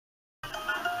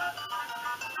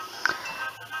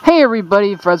Hey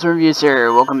everybody, Fries101Reviews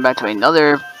here. Welcome back to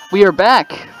another. We are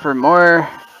back for more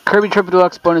Kirby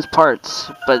Deluxe bonus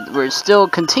parts, but we're still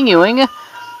continuing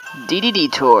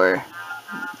Dedede tour.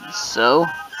 So,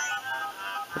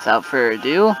 without further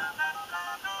ado,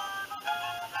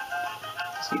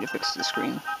 just need to fix the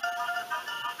screen.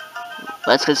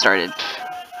 Let's get started.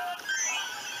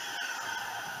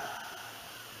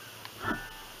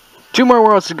 Two more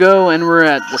worlds to go, and we're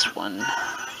at this one.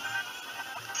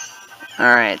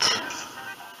 Alright.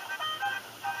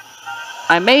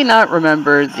 I may not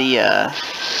remember the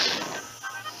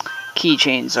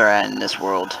keychains are at in this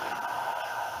world.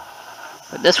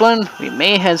 But this one, we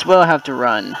may as well have to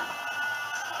run.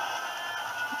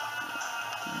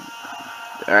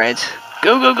 Alright.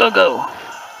 Go, go, go, go!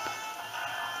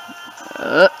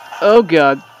 Oh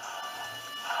god.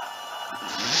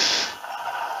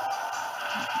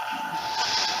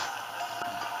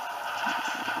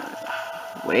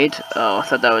 Wait. Oh, I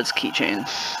thought that was keychain.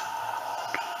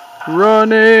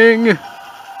 Running!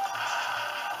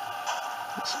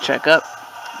 Let's check up.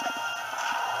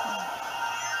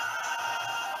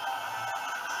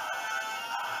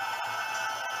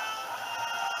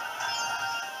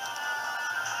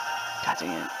 God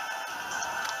dang it.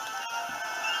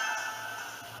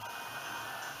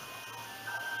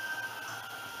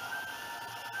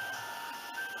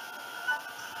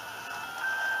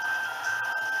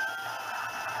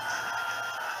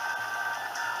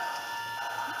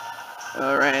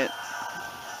 Alright.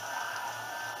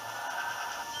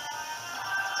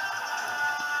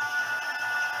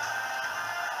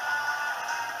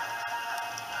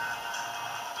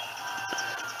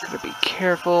 Gotta be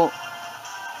careful.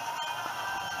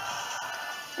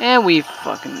 And we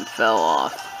fucking fell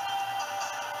off.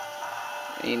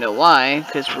 And you know why?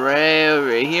 Because right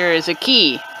over here is a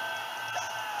key.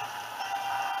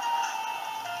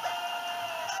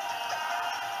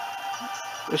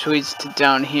 Which leads to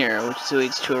down here, which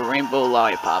leads to a rainbow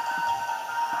lollipop.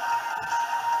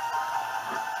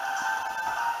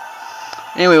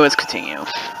 Anyway, let's continue.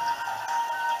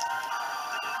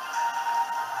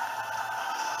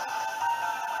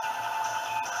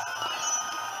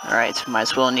 Alright, might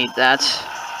as well need that.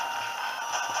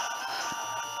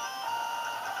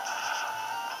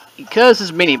 Because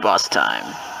it's mini-boss time.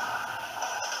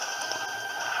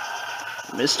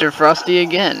 Mr. Frosty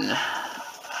again.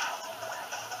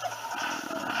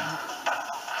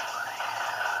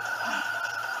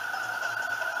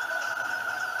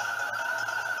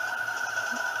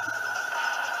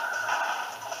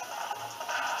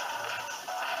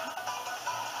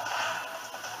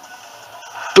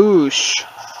 Boosh!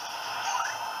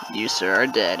 You, sir, are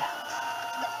dead.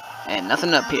 And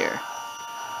nothing up here.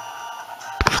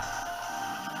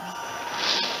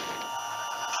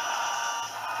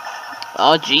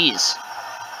 Oh, jeez.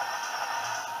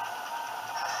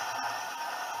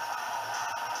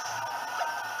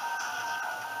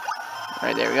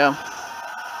 Alright, there we go.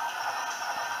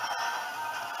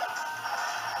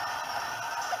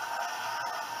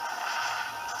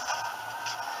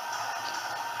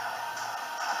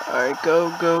 Alright, go,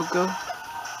 go, go.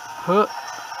 Huh.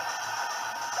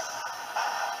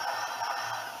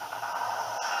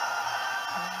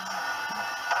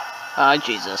 Ah,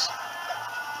 Jesus.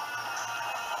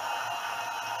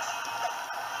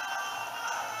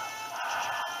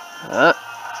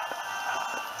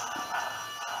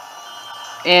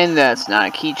 And that's not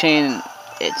a keychain,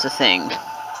 it's a thing.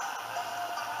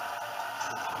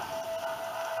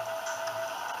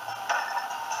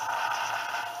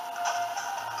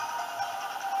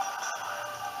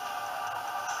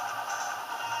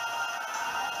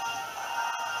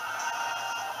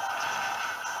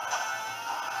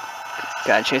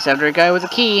 Gotta chase after a guy with a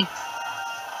key.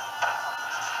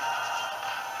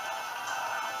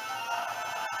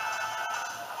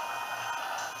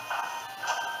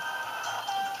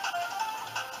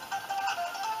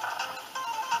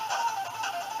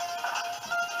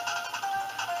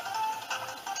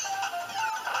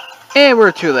 And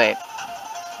we're too late.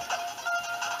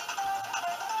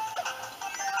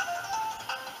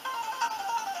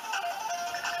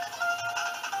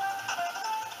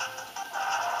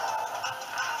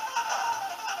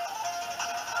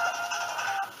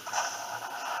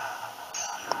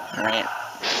 Alright.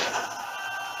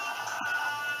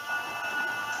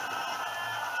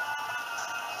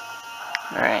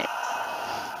 Alright.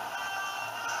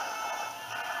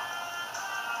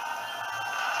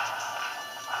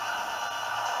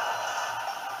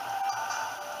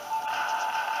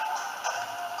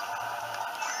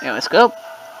 Yeah, let's go.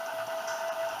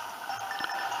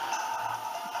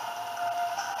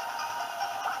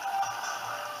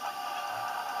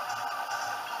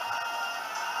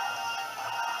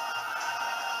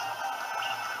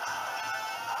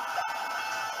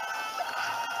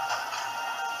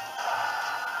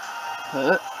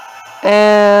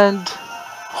 And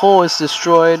hole is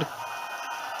destroyed.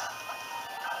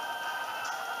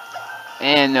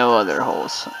 And no other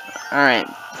holes. Alright.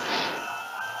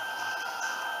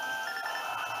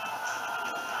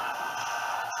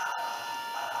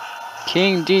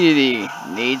 King Dedede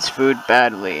needs food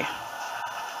badly.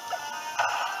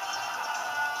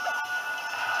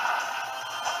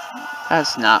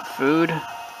 That's not food.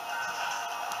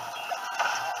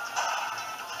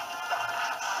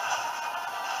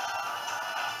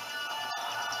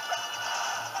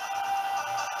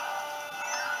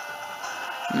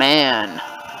 Man.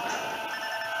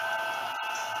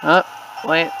 Oh,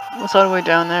 wait. What's all the way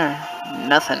down there?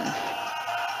 Nothing.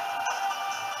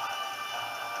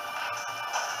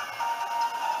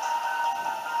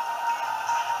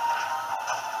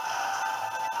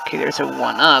 Okay, there's a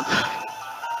 1-up.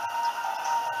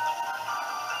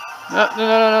 No, no,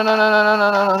 no, no, no, no, no,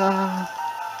 no, no, no, no.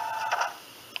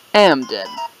 And I'm dead.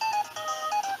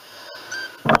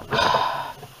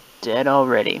 Dead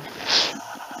already.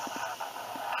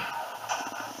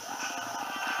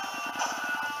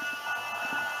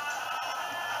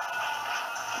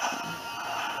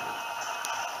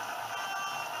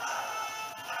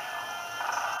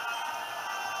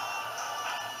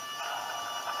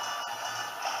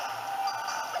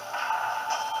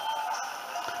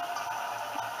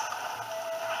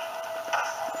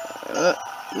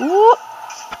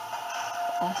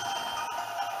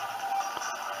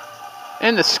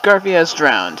 And the Scarfy has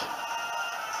drowned.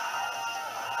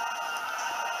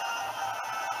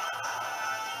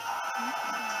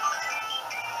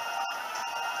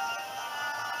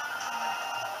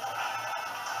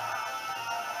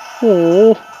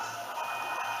 Oh,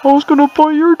 I was gonna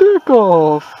bite your dick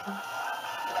off.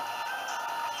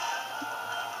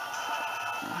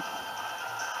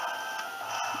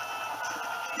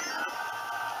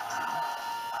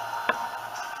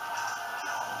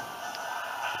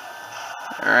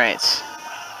 Alright.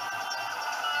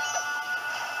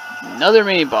 Another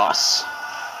mini boss.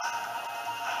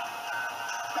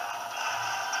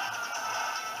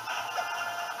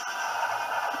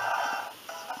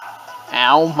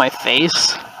 Ow, my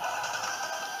face.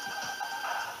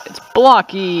 It's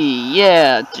blocky.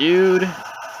 Yeah, dude.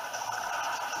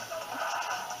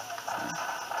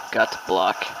 Got to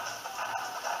block.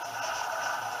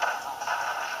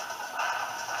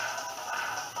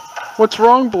 What's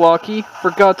wrong, Blocky?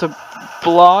 Forgot to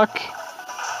block.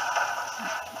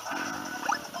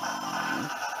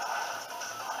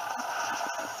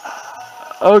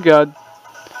 Oh god.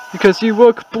 Because you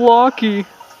look blocky.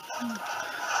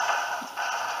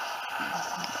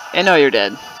 And now you're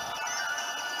dead.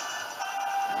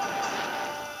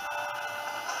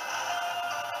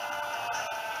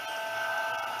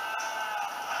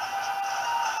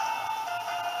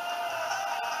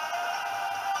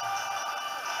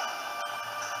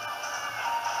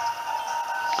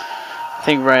 I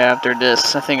think right after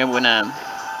this, I think I'm gonna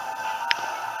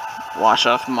wash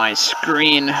off my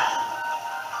screen.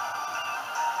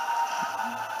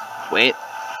 Wait.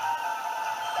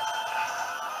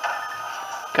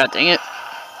 God dang it.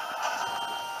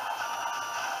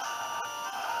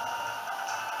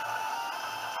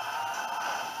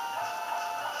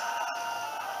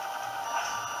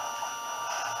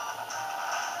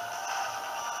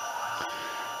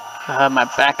 My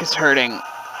back is hurting.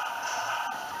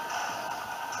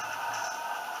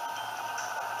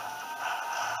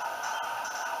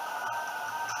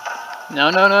 No,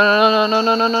 no, no, no, no, no,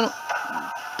 no, no, no, no.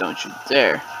 Don't you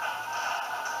dare.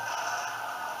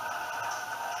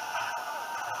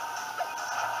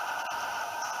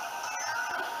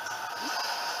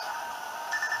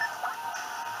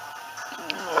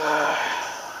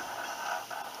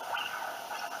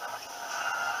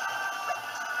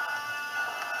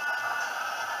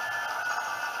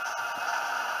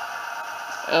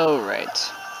 Oh,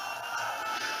 right.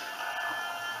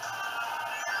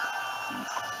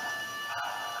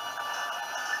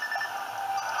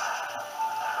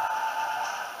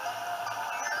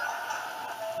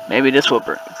 Maybe this will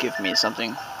give me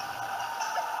something.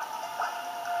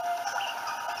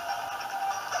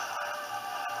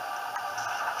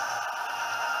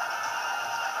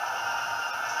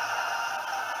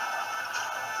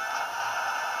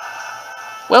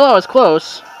 Well, I was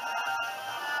close.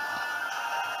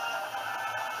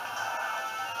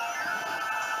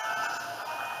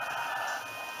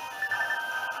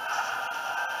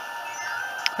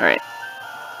 Alright.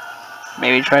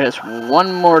 Maybe try this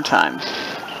one more time.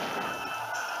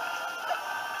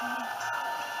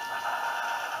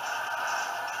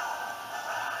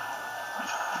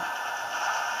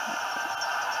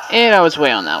 And I was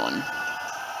way on that one.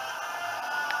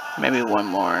 Maybe one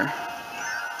more.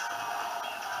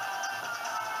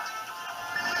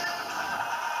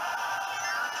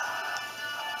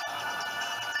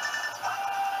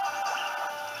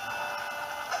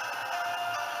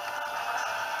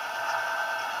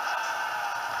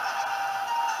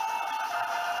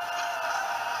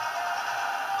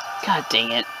 God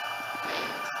dang it.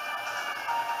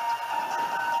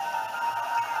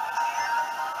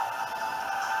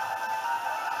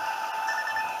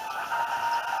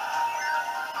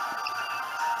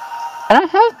 And I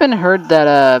have been heard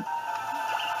that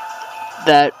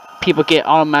that people get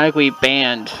automatically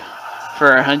banned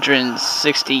for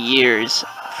 160 years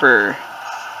for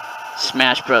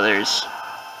Smash Brothers.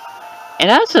 And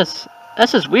that's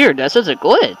just weird. That's just a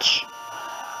glitch.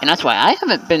 And that's why I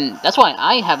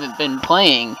haven't been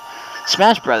playing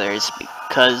Smash Brothers,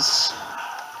 because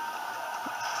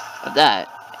of that.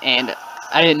 And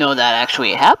I didn't know that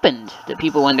actually happened to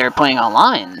people when they're playing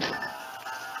online.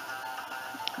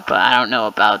 But I don't know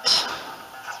about...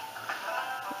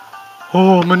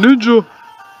 Oh, I'm a ninja!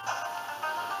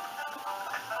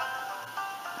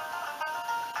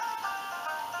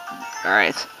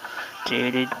 Alright.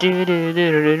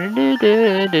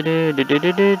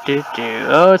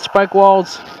 Oh, it's spike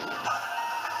walls.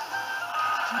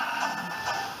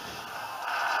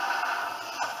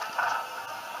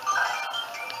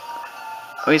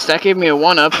 At least that gave me a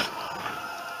 1-up.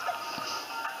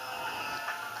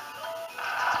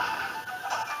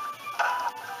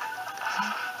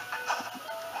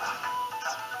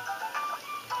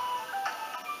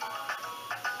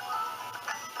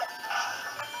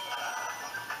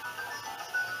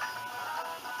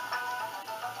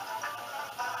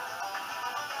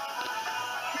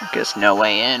 Guess no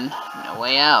way in, no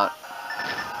way out.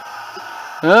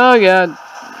 Oh god.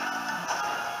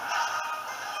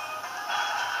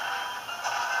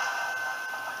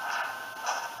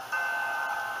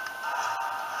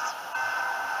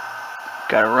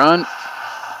 Gotta run.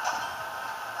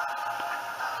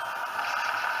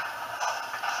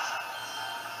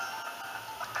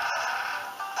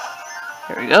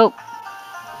 Here we go.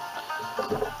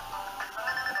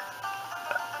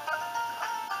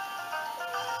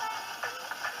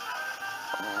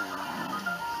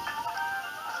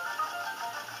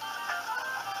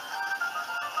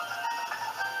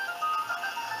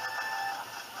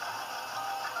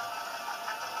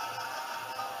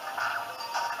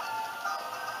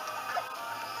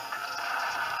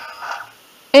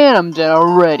 And I'm dead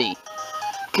already.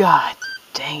 God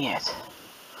dang it.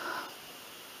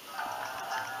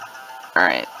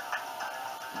 Alright.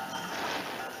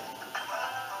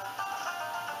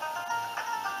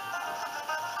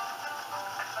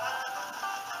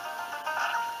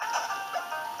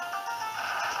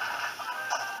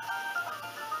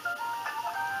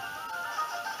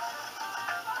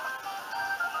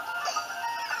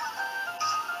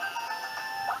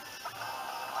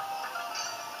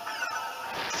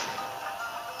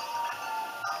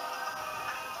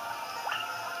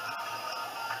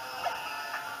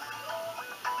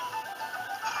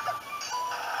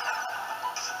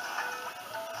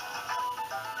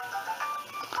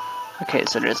 Okay,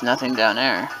 so there's nothing down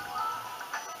there.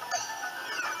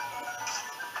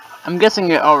 I'm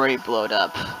guessing it already blowed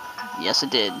up. Yes, it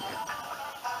did.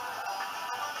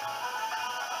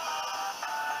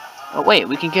 Oh wait,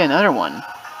 we can get another one.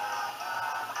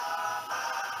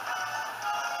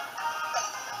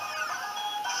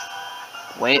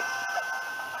 Wait.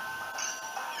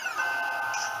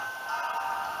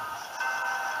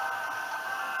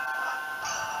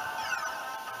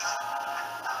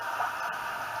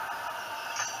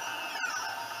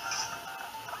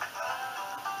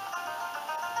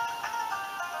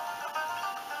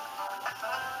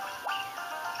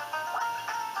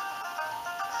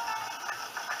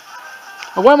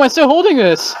 Why am I still holding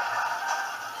this?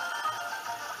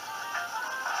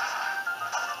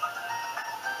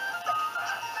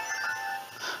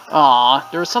 Aw,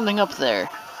 there was something up there.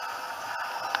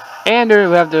 And we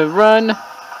have to run.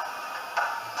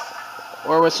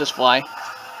 Or let's just fly.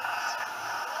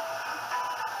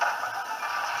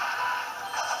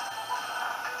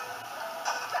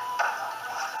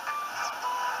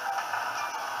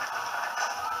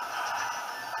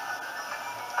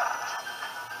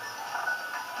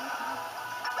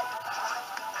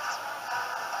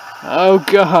 Oh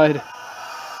god.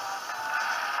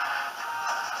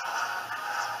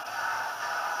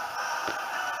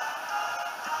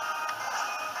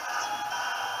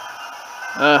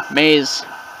 Maze.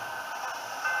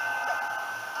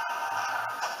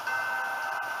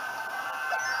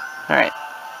 Alright.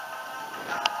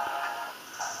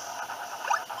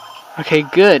 Okay,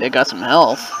 good. I got some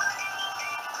health.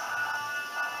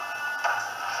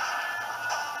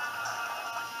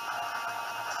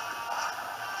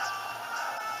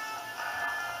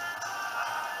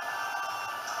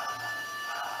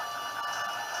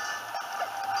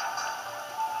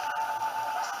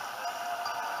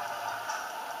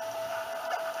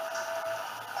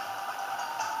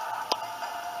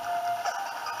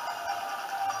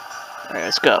 Alright,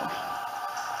 let's go.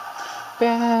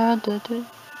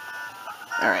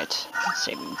 Alright,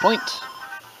 saving point.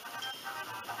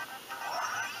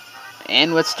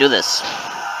 And let's do this.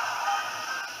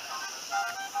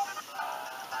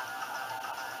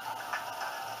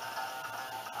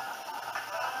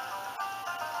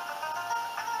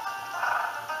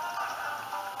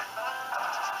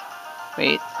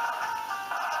 Wait.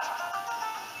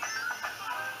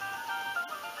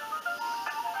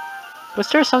 Was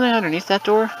there something underneath that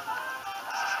door?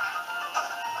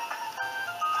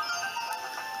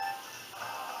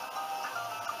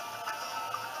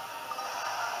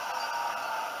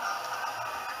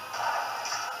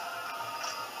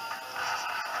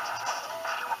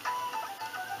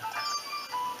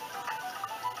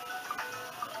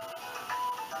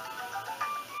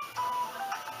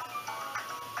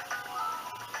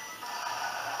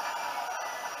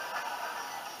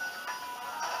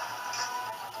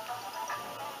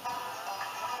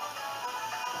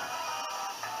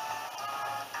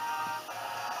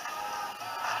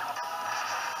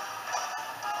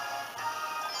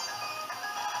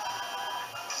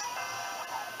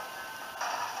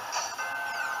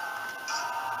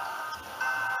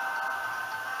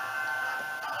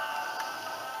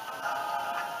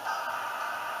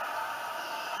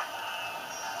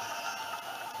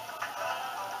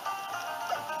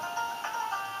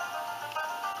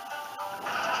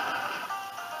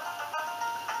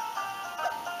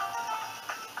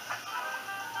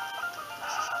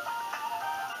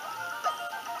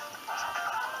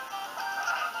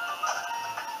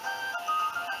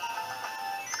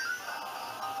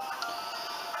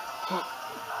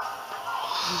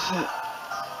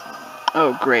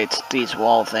 Oh great, these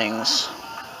wall things.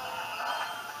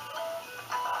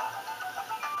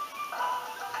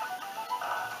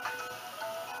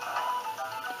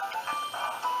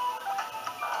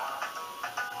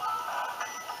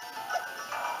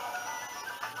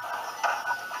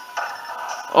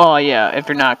 Oh yeah, if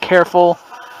you're not careful,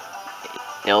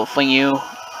 they'll fling you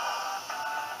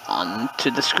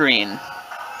onto the screen.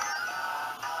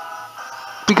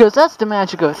 Because that's the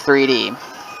magic of 3D.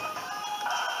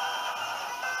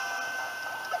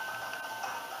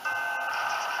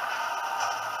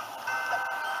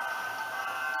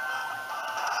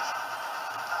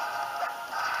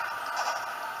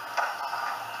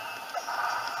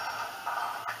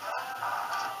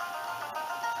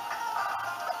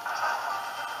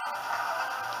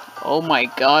 Oh my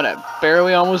god, I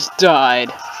barely almost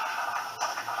died.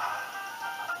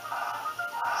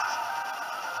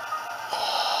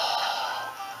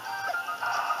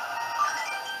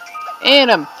 And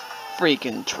I'm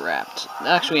freaking trapped.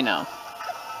 Actually, no.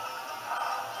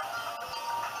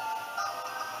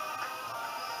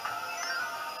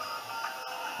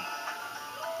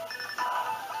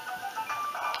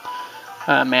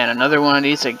 Man, another one of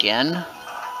these again?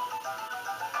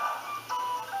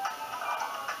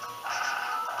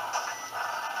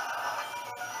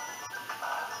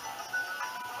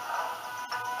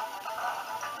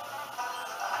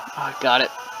 Oh, I got it.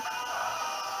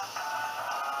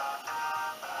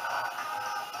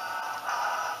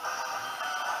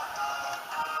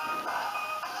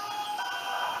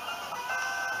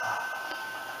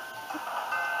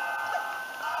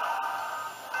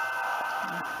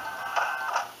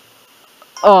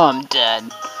 Oh, I'm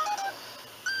dead.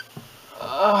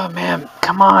 Oh, man,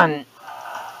 come on.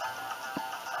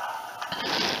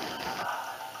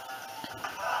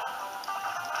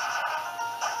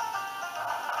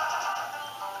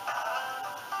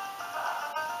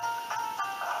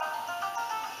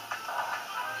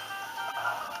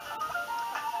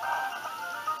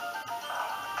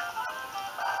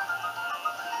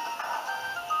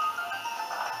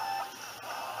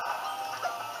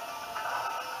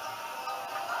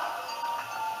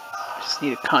 Just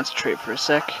need to concentrate for a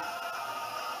sec.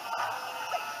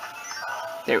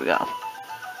 There we go.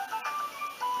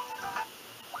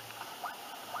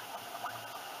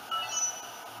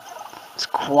 It's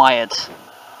quiet.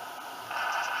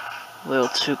 A little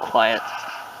too quiet.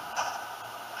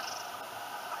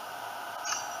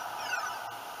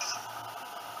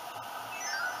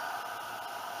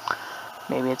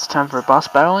 Maybe it's time for boss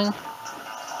battling?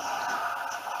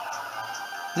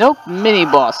 Nope, mini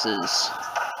bosses.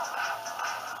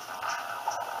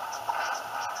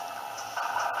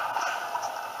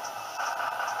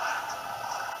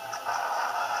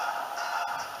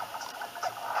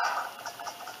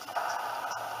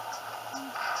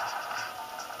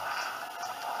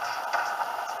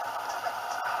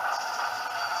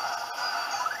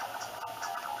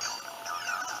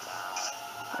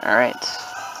 Alright,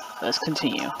 let's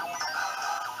continue.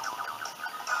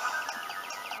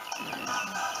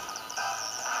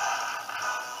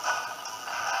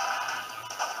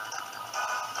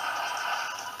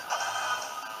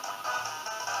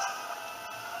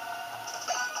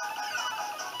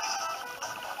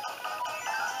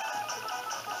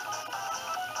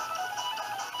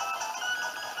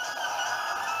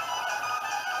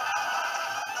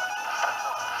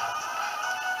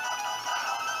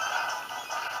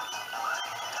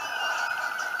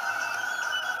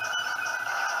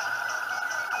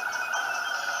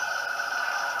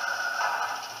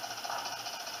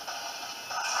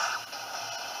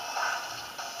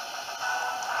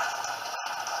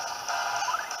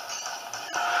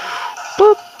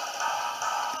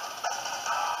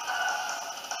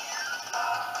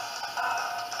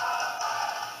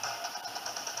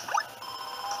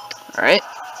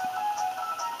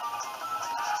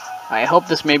 I hope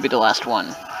this may be the last one.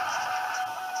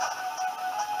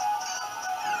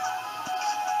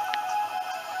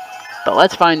 But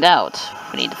let's find out.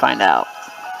 We need to find out.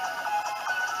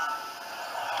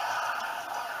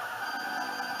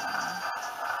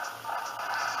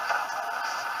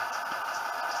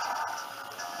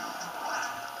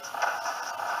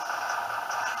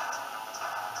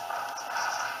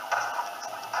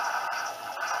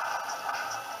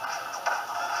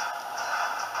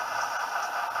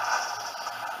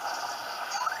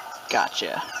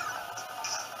 Gotcha.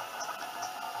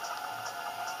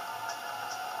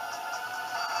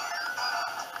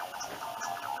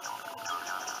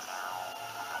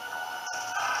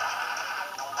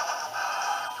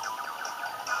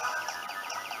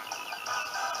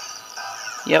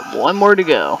 Yep, one more to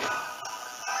go.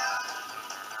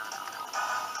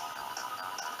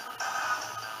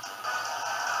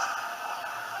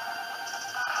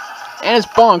 And it's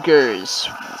bonkers.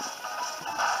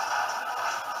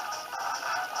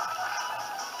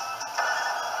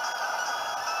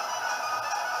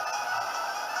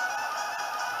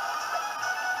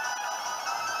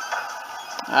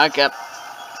 Okay.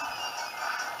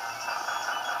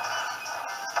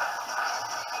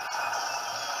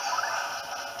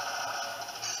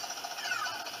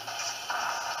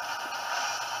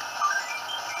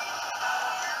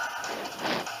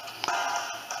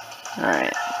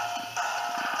 Alright.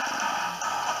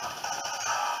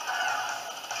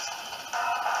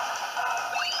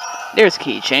 There's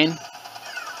keychain.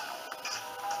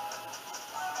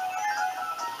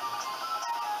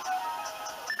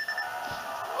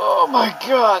 Oh my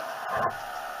god.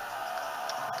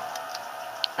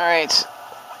 Alright.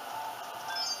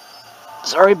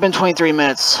 It's already been 23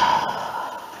 minutes.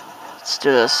 Let's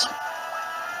do this.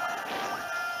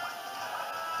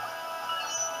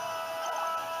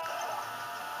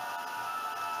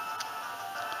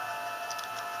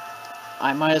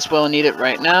 I might as well need it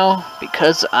right now,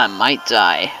 because I might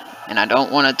die. And I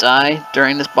don't want to die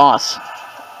during this boss.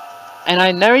 And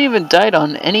I never even died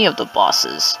on any of the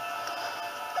bosses.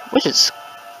 Which is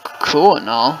cool and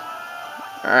all.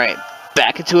 Alright,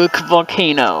 back into a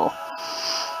volcano.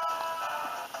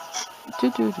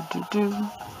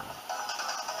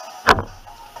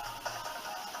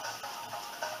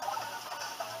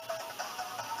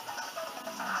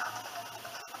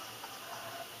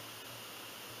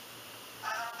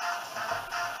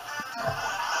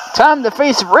 Time to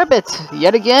face Ribbit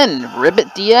yet again. Ribbit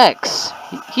DX.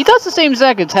 He does the same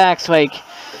exact attacks like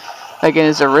in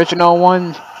his original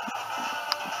one,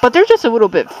 but they're just a little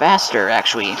bit faster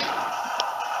actually,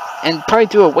 and probably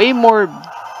do a way more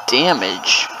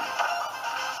damage.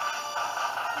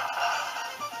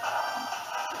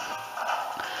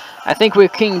 I think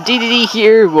with King Dedede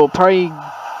here, we'll probably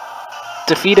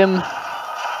defeat him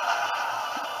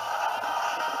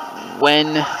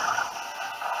when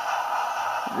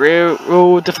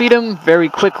we'll defeat him very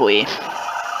quickly.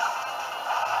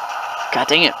 God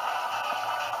dang it.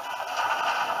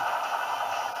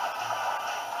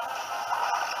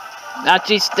 Not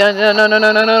just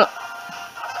no.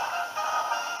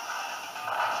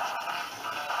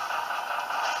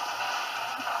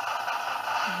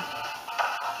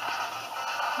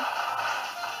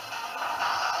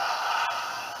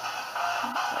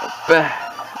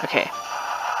 Okay.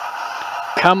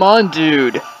 Come on,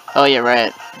 dude. Oh yeah,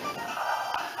 right.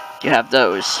 You have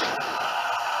those.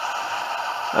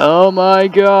 Oh my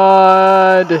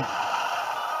god.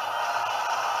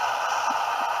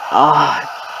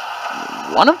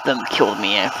 Ah, one of them killed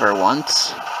me for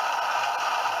once.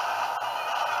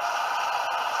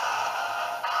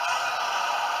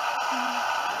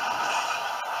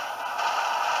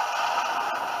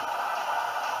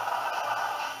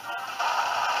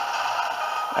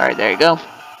 Alright, there you go.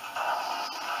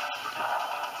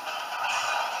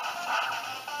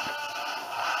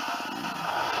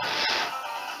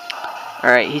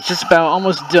 Alright, he's just about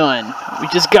almost done. We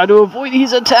just got to avoid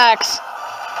these attacks.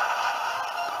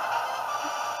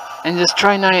 And just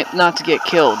try not to get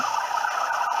killed.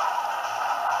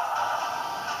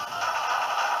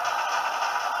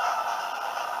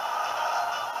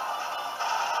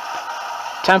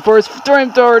 Time for his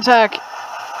flamethrower attack.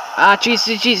 Ah,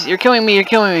 jeez, you're killing me,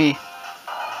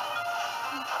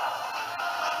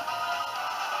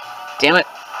 Damn it,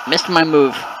 missed my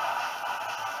move.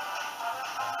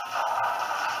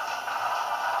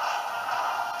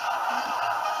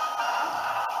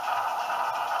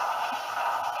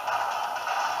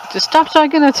 Just stop so I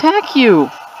can attack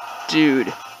you,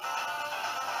 dude.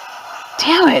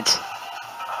 Damn it.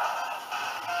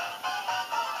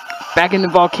 Back in the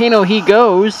volcano he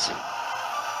goes.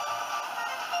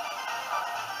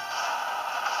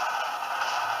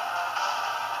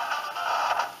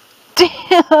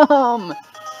 Damn!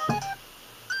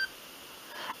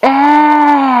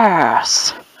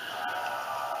 Ass!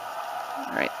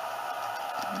 Alright.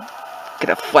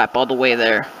 Gonna flap all the way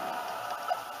there.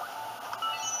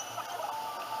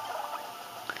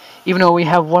 Even though we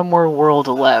have one more world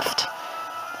left,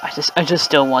 I just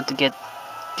still want to get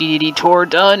Dedede Tour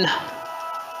done.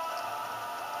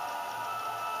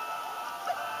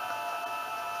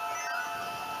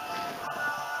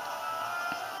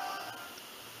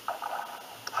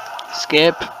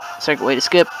 Skip. Second way to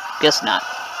skip. Guess not.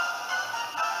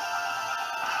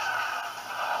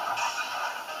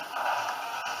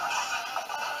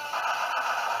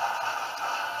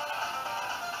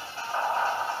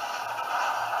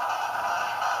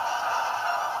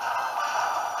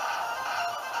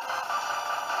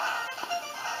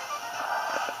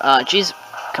 Jeez.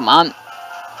 Come on.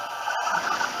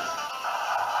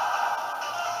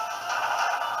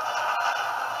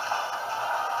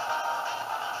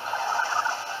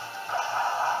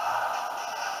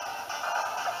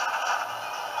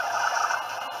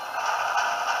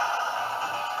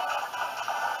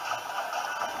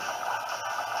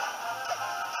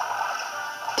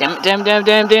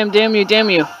 Damn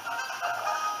you.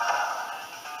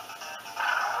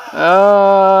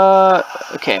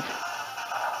 Okay.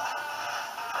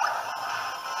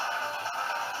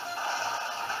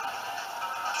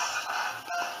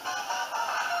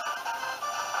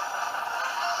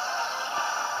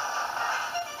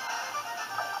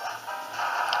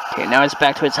 Okay, now it's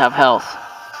back to its half health.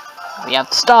 We have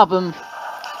to stop him.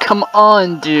 Come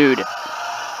on, dude.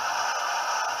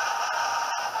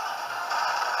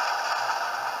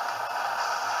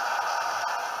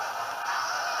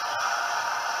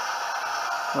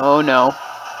 Oh no.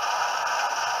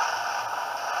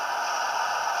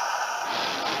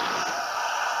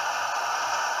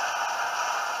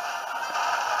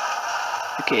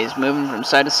 Okay, he's moving from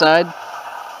side to side.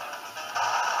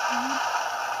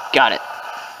 Got it.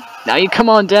 Now you come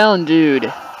on down,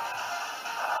 dude.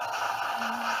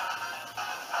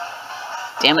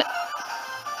 Damn it.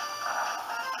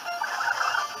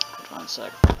 One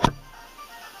sec.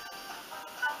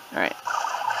 Alright.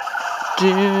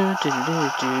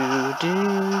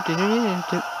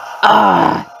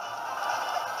 Ah!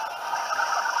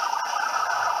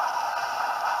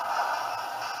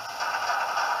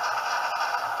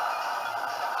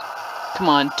 Come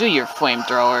on, do your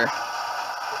flamethrower.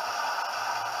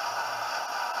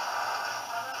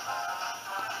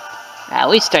 At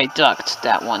least I ducked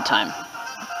that one time.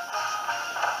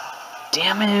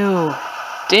 Damn you!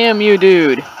 Damn you,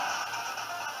 dude!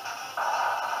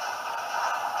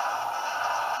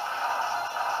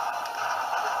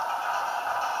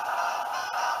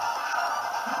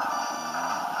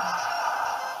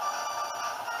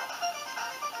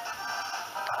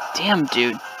 Damn,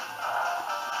 dude.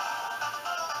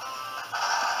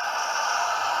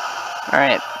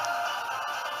 Alright.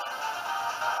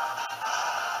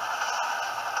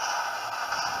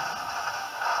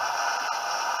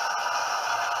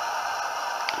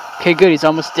 Okay, good, he's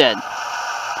almost dead.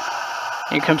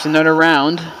 Here comes another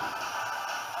round.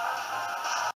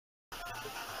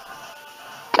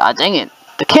 God dang it.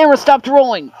 The camera stopped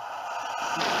rolling!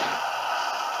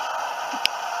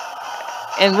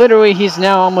 And literally, he's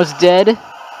now almost dead.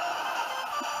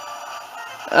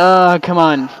 Come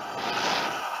on.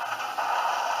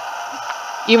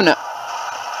 Even a...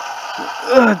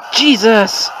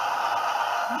 Jesus!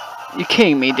 You're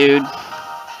kidding me, dude.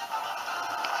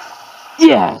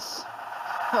 Yes!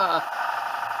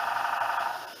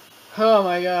 Oh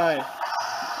my god.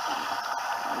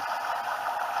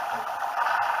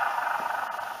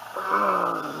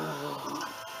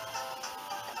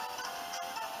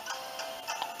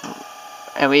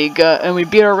 And we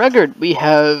beat our record. We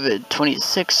have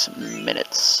 26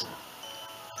 minutes.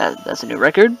 That's a new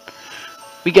record.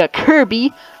 We got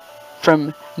Kirby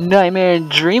from Nightmare in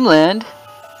Dreamland.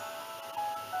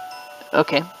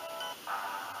 Okay.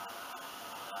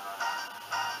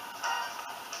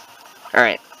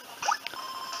 Alright.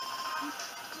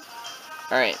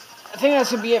 Alright. I think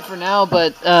that's gonna be it for now,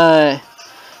 but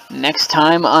next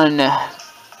time on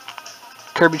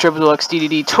Kirby Triple Deluxe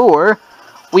Dedede Tour,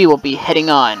 we will be heading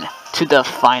on to the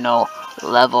final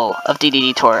level of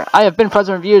Dedede Tour. I have been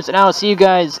Fries101Reviews, and I will see you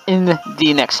guys in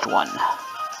the next one.